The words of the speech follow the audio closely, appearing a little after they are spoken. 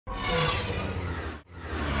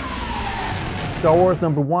Star Wars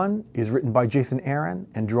 #1 is written by Jason Aaron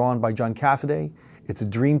and drawn by John Cassaday. It's a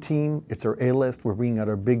dream team. It's our A-list. We're bringing out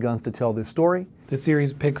our big guns to tell this story. The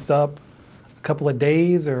series picks up a couple of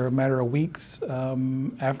days or a matter of weeks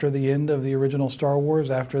after the end of the original Star Wars,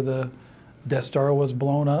 after the Death Star was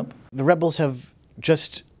blown up. The rebels have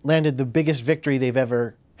just landed the biggest victory they've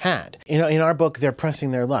ever had. In our book, they're pressing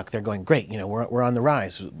their luck. They're going, great, we're on the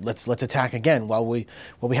rise. Let's attack again while we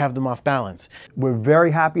have them off balance. We're very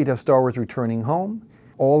happy to have Star Wars returning home.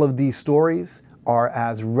 All of these stories are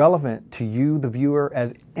as relevant to you, the viewer,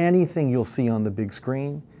 as anything you'll see on the big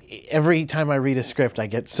screen. Every time I read a script, I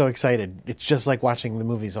get so excited. It's just like watching the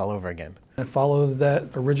movies all over again. It follows that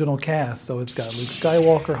original cast, so it's got Luke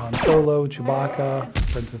Skywalker, Han Solo, Chewbacca,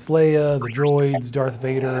 Princess Leia, the droids, Darth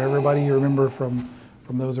Vader, everybody you remember from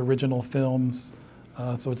those original films.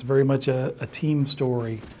 So it's very much a team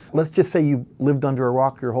story. Let's just say you've lived under a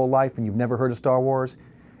rock your whole life and you've never heard of Star Wars.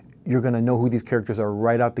 You're going to know who these characters are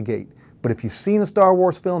right out the gate. But if you've seen a Star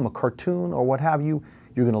Wars film, a cartoon, or what have you,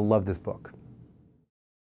 you're going to love this book.